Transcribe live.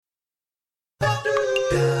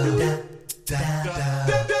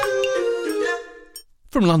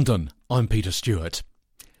From London, I'm Peter Stewart.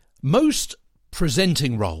 Most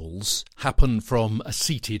presenting roles happen from a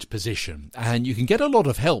seated position, and you can get a lot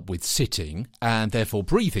of help with sitting and therefore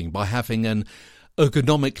breathing by having an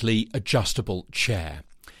ergonomically adjustable chair.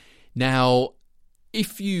 Now,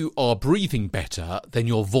 if you are breathing better, then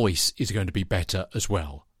your voice is going to be better as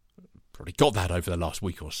well. Probably got that over the last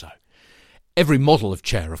week or so. Every model of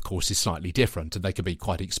chair, of course, is slightly different and they can be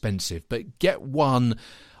quite expensive, but get one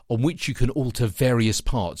on which you can alter various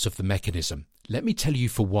parts of the mechanism. Let me tell you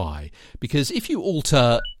for why. Because if you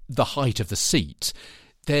alter the height of the seat,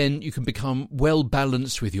 then you can become well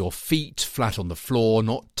balanced with your feet flat on the floor,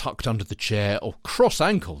 not tucked under the chair or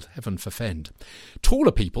cross-ankled, heaven forfend.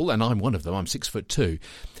 Taller people, and I'm one of them, I'm 6'2",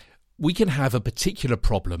 we can have a particular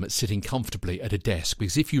problem at sitting comfortably at a desk,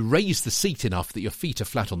 because if you raise the seat enough that your feet are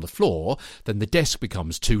flat on the floor, then the desk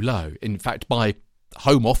becomes too low. In fact, my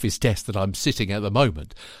home office desk that I'm sitting at the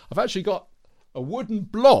moment, I've actually got a wooden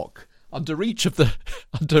block under each of the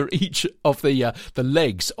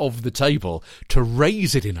legs of the table to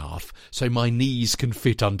raise it enough so my knees can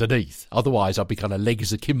fit underneath. Otherwise, I'd be kind of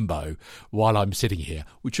legs akimbo while I'm sitting here,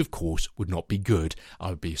 which of course would not be good. I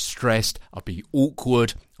would be stressed, I'd be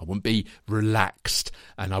awkward, I wouldn't be relaxed,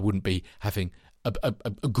 and I wouldn't be having a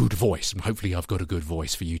good voice. And hopefully I've got a good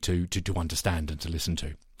voice for you to understand and to listen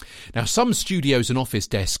to. Now, some studios and office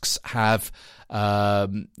desks have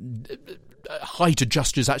height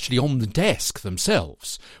adjusters actually on the desk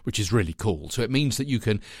themselves, which is really cool. So it means that you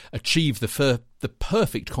can achieve the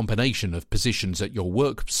perfect combination of positions at your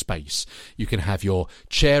workspace. You can have your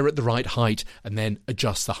chair at the right height and then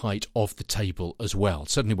adjust the height of the table as well.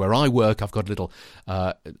 Certainly where I work, I've got a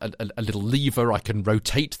little lever. I can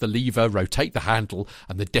rotate the lever, rotate the handle,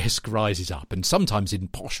 and the desk rises up. And sometimes in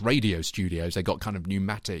posh radio studios, they got kind of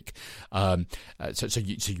pneumatic. So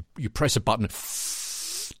you press a button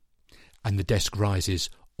and the desk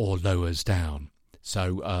rises or lowers down.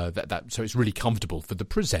 So so it's really comfortable for the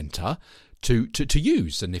presenter to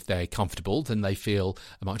use. And if they're comfortable, then they feel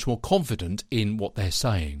much more confident in what they're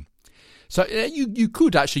saying. So you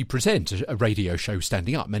could actually present a radio show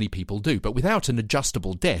standing up. Many people do. But without an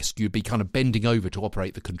adjustable desk, you'd be kind of bending over to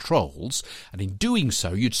operate the controls. And in doing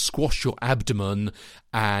so, you'd squash your abdomen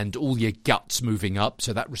and all your guts moving up.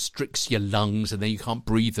 So that restricts your lungs and then you can't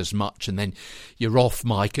breathe as much. And then you're off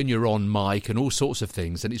mic and you're on mic and all sorts of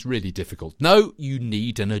things. And it's really difficult. No, you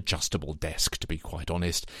need an adjustable desk, to be quite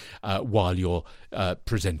honest, while you're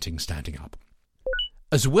presenting standing up.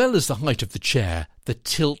 As well as the height of the chair, the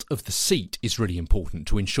tilt of the seat is really important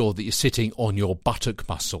to ensure that you're sitting on your buttock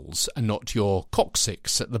muscles and not your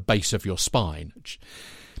coccyx at the base of your spine, which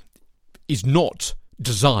is not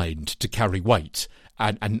designed to carry weight.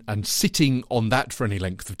 And sitting on that for any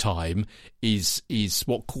length of time is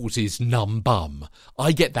what causes numb bum.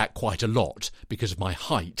 I get that quite a lot because of my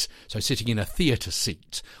height. So sitting in a theatre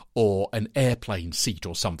seat or an airplane seat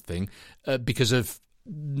or something, because of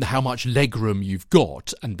how much legroom you've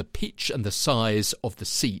got and the pitch and the size of the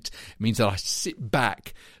seat means that I sit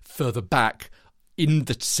back further back in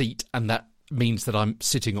the seat, and that means that I'm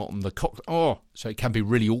sitting on the so it can be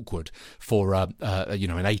really awkward for an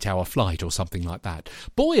 8-hour flight or something like that.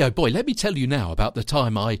 Boy, oh boy, let me tell you now about the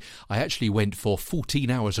time I actually went for 14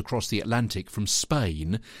 hours across the Atlantic from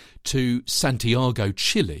Spain to Santiago,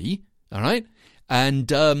 Chile, all right, and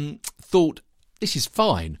thought, this is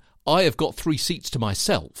fine. I have got 3 seats to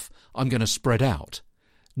myself. I'm going to spread out.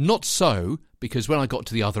 Not so, because when I got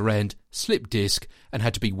to the other end, slipped disc and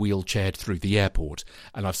had to be wheelchaired through the airport.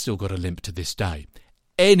 And I've still got a limp to this day.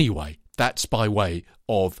 Anyway, that's by way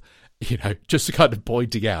of, just kind of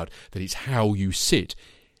pointing out that it's how you sit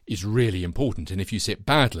is really important. And if you sit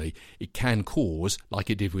badly, it can cause,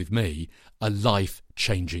 like it did with me, a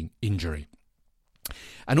life-changing injury.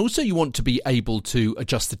 And also you want to be able to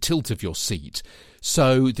adjust the tilt of your seat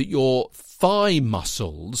so that your thigh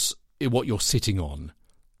muscles, what you're sitting on,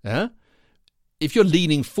 if you're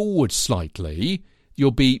leaning forward slightly,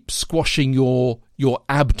 you'll be squashing your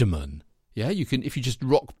abdomen. Yeah, you can, if you just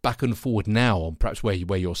rock back and forward now on perhaps where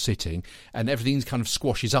you're sitting, and everything kind of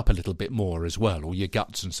squashes up a little bit more as well, or your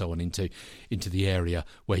guts and so on into the area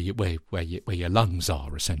where your lungs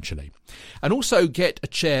are, essentially. And also get a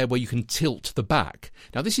chair where you can tilt the back.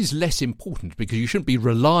 Now, this is less important because you shouldn't be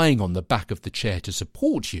relying on the back of the chair to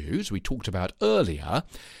support you, as we talked about earlier,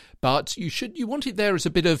 but you want it there as a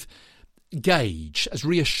bit of gauge, as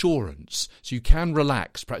reassurance, so you can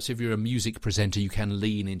relax. Perhaps if you're a music presenter, you can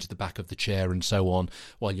lean into the back of the chair and so on.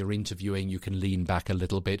 While you're interviewing, you can lean back a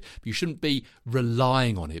little bit. But you shouldn't be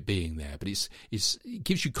relying on it being there, but it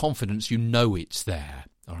gives you confidence, you know it's there.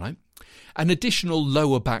 all right? An additional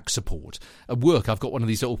lower back support. At work, I've got one of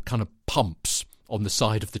these little kind of pumps on the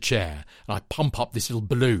side of the chair, and I pump up this little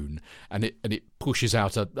balloon, and it pushes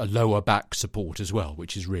out a lower back support as well,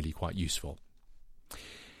 which is really quite useful.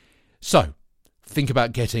 So, think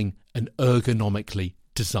about getting an ergonomically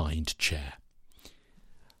designed chair.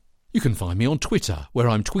 You can find me on Twitter, where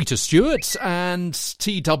I'm Tweeter Stewart, and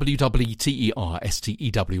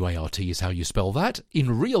TWWTERSTEWART is how you spell that.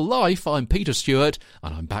 In real life, I'm Peter Stewart,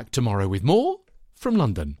 and I'm back tomorrow with more from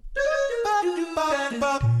London.